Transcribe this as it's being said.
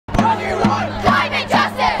What do we want? Climate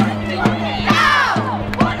justice! Now!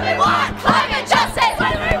 What do we want? Climate justice!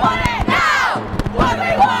 When do we want it? Now! What do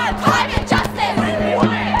we want? Climate justice! When do we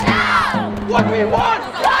want it? Now! What do we want?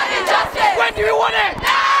 Climate justice! When do we want it?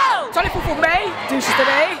 Now! 24th of May, Douches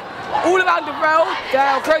today. All around the world, there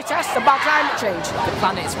are protests about climate change. The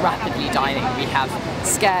planet is rapidly dying. We have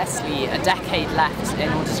scarcely a decade left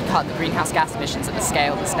in order to cut the greenhouse gas emissions at the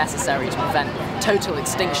scale that's necessary to prevent total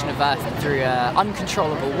extinction of Earth through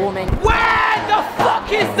uncontrollable warming. Where the fuck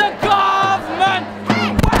is the government?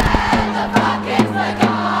 Hey, where the fuck is the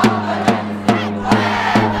government? Hey,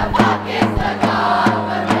 where the fuck is the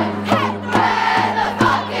government? Hey, where the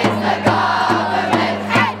fuck is the government?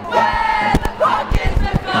 Hey, where the fuck is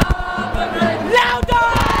the government? Louder!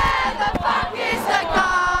 Where the fuck is the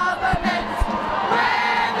government?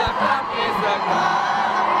 Where the fuck is the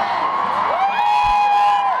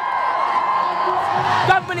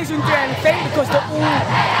Government isn't doing anything because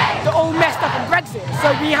they're all messed up on Brexit,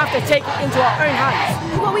 so we have to take it into our own hands.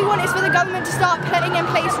 What we want is for the government to start putting in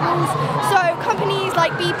place rules so companies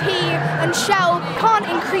like BP and Shell can't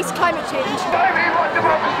increase climate change. Show me what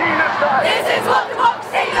democracy looks like! This is what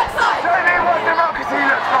democracy looks like! Show me what democracy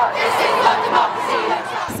looks like! This is what democracy looks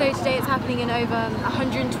like! So today it's happening in over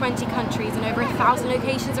 120 countries and over 1,000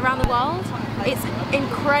 locations around the world. It's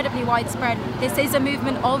incredibly widespread. This is a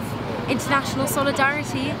movement of international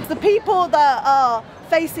solidarity. The people that are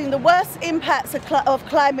facing the worst impacts of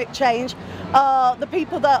climate change are the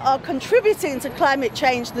people that are contributing to climate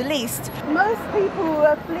change the least. Most people who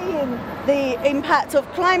are fleeing the impact of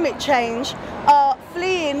climate change are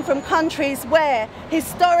fleeing from countries where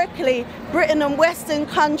historically Britain and Western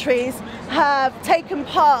countries have taken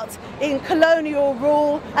part in colonial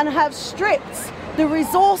rule and have stripped the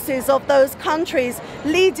resources of those countries,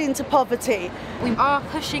 leading to poverty. We are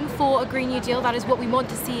pushing for a Green New Deal. That is what we want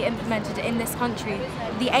to see implemented in this country.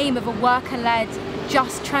 The aim of a worker-led,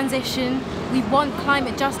 just transition. We want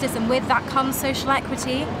climate justice, and with that comes social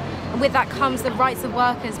equity, and with that comes the rights of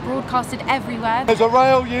workers broadcasted everywhere. As a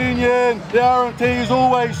rail union, the RMT has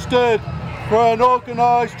always stood for an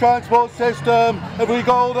organised transport system. If we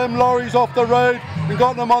got all them lorries off the road and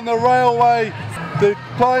got them on the railway, the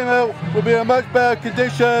climate would be in a much better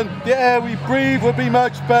condition, the air we breathe would be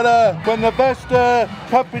much better. When the Vesta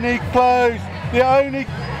company closed, the only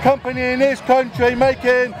company in this country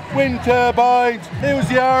making wind turbines, it was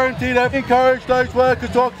the RMT that encouraged those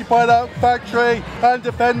workers to occupy that factory and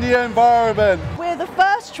defend the environment. We're the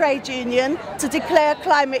first trade union to declare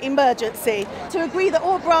climate emergency, to agree that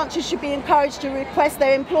all branches should be encouraged to request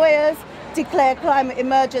their employers declare climate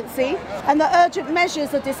emergency, and that urgent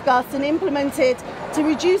measures are discussed and implemented to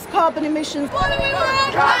reduce carbon emissions. What do we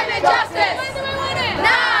want? Climate justice! When do we want it?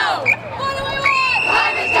 Now! What do we want?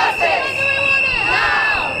 Climate justice! When do we want it?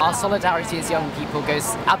 Now! Our solidarity as young people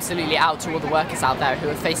goes absolutely out to all the workers out there who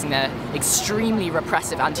are facing their extremely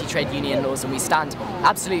repressive anti-trade union laws, and we stand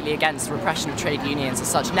absolutely against the repression of trade unions as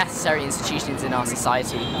such necessary institutions in our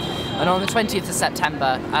society. And on the 20th of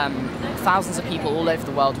September, thousands of people all over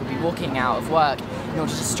the world will be walking out of work in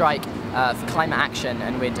order to strike for climate action,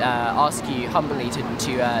 and we'd ask you humbly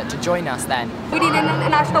to join us then. We need an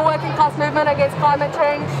international working class movement against climate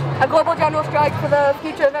change, a global general strike for the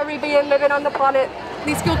future of every being living on the planet.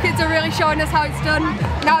 These school kids are really showing us how it's done.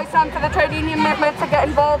 Now it's time for the trade union movement to get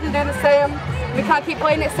involved and do the same. We can't keep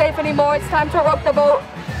playing it safe anymore. It's time to rock the boat.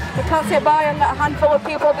 We can't sit by and let a handful of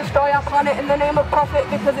people destroy our planet in the name of profit,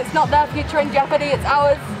 because it's not their future in jeopardy, it's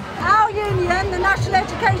ours. Our union, the National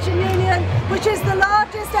Education Union, which is the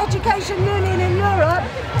largest education union in Europe,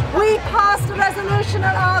 we passed a resolution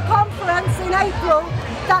at our conference in April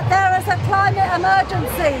that there is a climate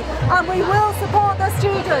emergency, and we will support the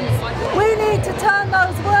students. We need to turn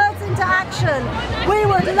those words into action. We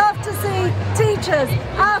would love to see teachers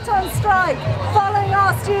out on strike, following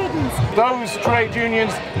our students. Those trade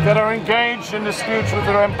unions that are engaged in disputes with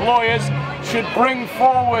their employers should bring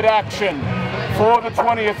forward action for the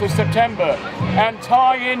 20th of September and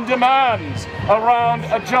tie in demands around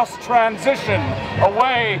a just transition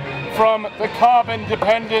away from the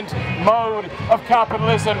carbon-dependent mode of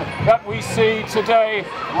capitalism that we see today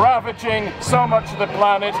ravaging so much of the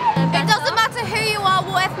planet. It doesn't matter who you are,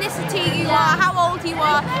 what ethnicity you are, how old you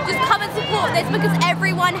are, just come and support this, because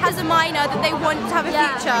everyone has a minor that they want to have a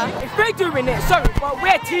future. If we're doing it, sorry, but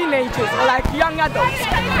we're teenagers or like young adults.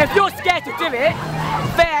 If you're scared to do it,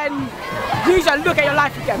 then you should look at your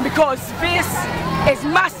life again, because this is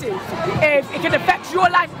massive. If it can affect your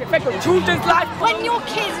life, it can affect your children's life. When your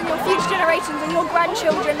kids and your future generations and your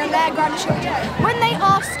grandchildren and their grandchildren, when they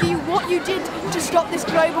ask you what what you did to stop this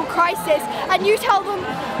global crisis, and you tell them,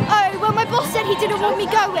 oh, well, my boss said he didn't want me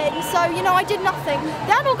going, so, you know, I did nothing.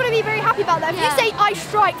 They're not going to be very happy about that. If you say, I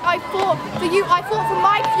strike, I fought for you, I fought for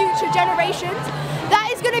my future generations, that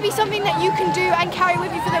is going to be something that you can do and carry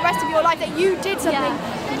with you for the rest of your life, that you did something,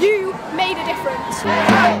 you made a difference.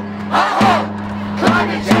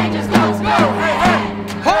 Climate change is no